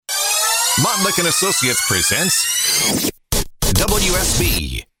Montlick and Associates presents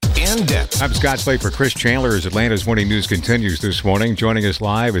WSB In Depth. I'm Scott Slade for Chris Chandler as Atlanta's Morning News continues this morning. Joining us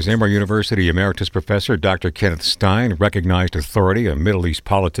live is Emory University Emeritus Professor Dr. Kenneth Stein, recognized authority on Middle East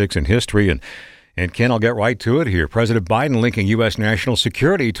politics and history. And Ken, I'll get right to it here. President Biden linking U.S. national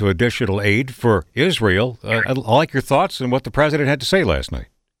security to additional aid for Israel. I like your thoughts on what the president had to say last night.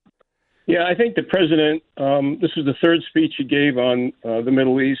 Yeah, I think the president, this is the third speech he gave on the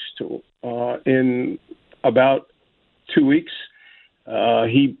Middle East in about 2 weeks.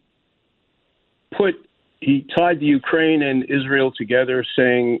 He tied the Ukraine and Israel together,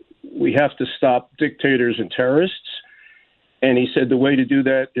 saying we have to stop dictators and terrorists. And he said the way to do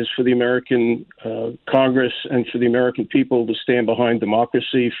that is for the American Congress and for the American people to stand behind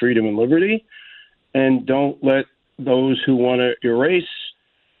democracy, freedom, and liberty, and don't let those who want to erase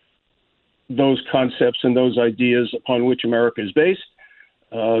those concepts and those ideas upon which America is based,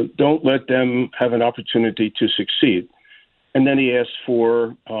 don't let them have an opportunity to succeed. And then he asked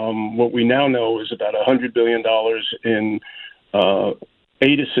for what we now know is about $100 billion in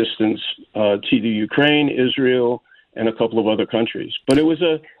aid assistance to the Ukraine, Israel, and a couple of other countries. But it was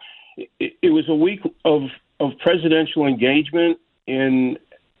a week of presidential engagement in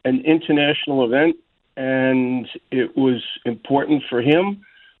an international event, and it was important for him.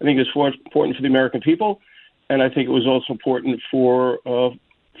 I think it's important for the American people, and I think it was also important for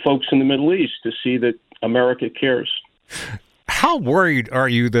folks in the Middle East to see that America cares. How worried are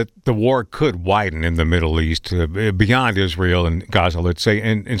you that the war could widen in the Middle East beyond Israel and Gaza, let's say,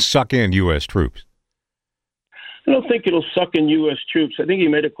 and suck in U.S. troops? I don't think it'll suck in U.S. troops. I think he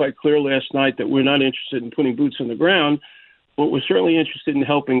made it quite clear last night that we're not interested in putting boots on the ground, but we're certainly interested in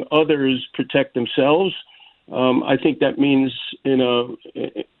helping others protect themselves. I think that means in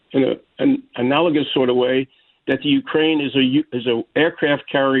an analogous sort of way that the Ukraine is a aircraft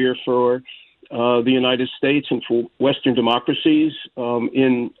carrier for the United States and for Western democracies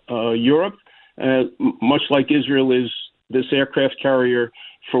in Europe, much like Israel is this aircraft carrier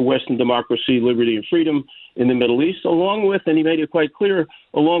for Western democracy, liberty, and freedom in the Middle East, along with, and he made it quite clear,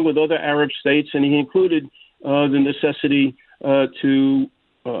 along with other Arab states, and he included the necessity to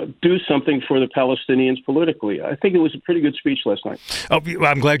do something for the Palestinians politically. I think it was a pretty good speech last night. Oh,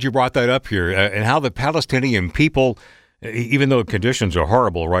 I'm glad you brought that up here, and how the Palestinian people, even though conditions are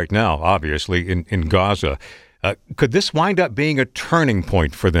horrible right now, obviously, in Gaza, could this wind up being a turning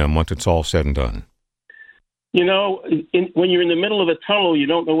point for them once it's all said and done? You know, when you're in the middle of a tunnel, you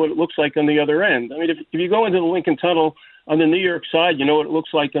don't know what it looks like on the other end. I mean, if you go into the Lincoln Tunnel on the New York side, you know what it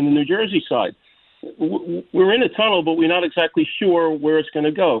looks like on the New Jersey side. We're in a tunnel, but we're not exactly sure where it's going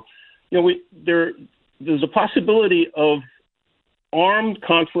to go. You know, there's a possibility of armed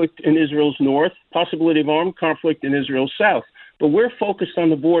conflict in Israel's north, possibility of armed conflict in Israel's south, but we're focused on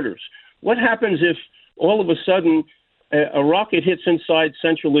the borders. What happens if all of a sudden a rocket hits inside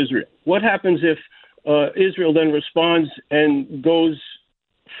central Israel? What happens if Israel then responds and goes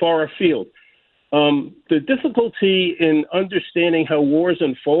far afield? The difficulty in understanding how wars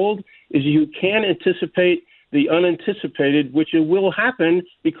unfold is you can't anticipate the unanticipated, which it will happen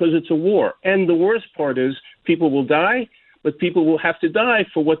because it's a war. And the worst part is people will die, but people will have to die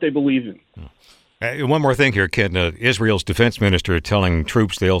for what they believe in. One more thing here, Ken. Israel's defense minister telling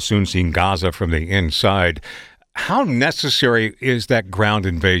troops they'll soon see Gaza from the inside. How necessary is that ground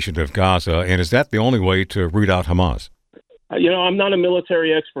invasion of Gaza, and is that the only way to root out Hamas? You know, I'm not a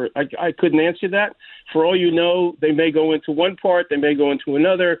military expert. I couldn't answer that. For all you know, they may go into one part, they may go into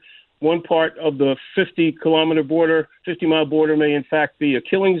another. One part of the 50-mile border may in fact be a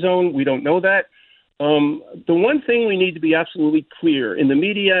killing zone. We don't know that. The one thing we need to be absolutely clear in the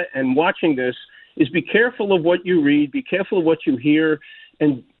media and watching this is be careful of what you read, be careful of what you hear,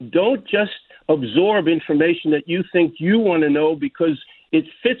 and don't just absorb information that you think you want to know because it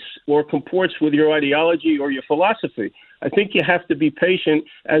fits or comports with your ideology or your philosophy. I think you have to be patient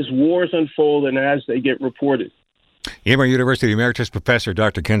as wars unfold and as they get reported. Emory University Emeritus Professor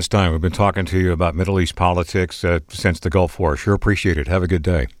Dr. Ken Stein, we've been talking to you about Middle East politics since the Gulf War. Sure appreciate it. Have a good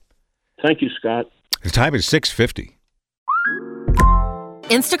day. Thank you, Scott. The time is 6:50.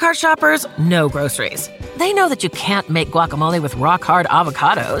 Instacart shoppers know groceries. They know that you can't make guacamole with rock-hard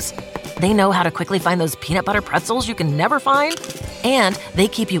avocados. They know how to quickly find those peanut butter pretzels you can never find. And they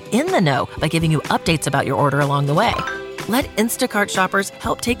keep you in the know by giving you updates about your order along the way. Let Instacart shoppers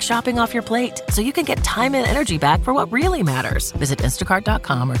help take shopping off your plate so you can get time and energy back for what really matters. Visit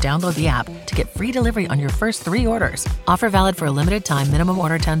instacart.com or download the app to get free delivery on your first 3 orders. Offer valid for a limited time. Minimum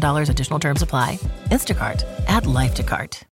order $10. Additional terms apply. Instacart. Add life to cart.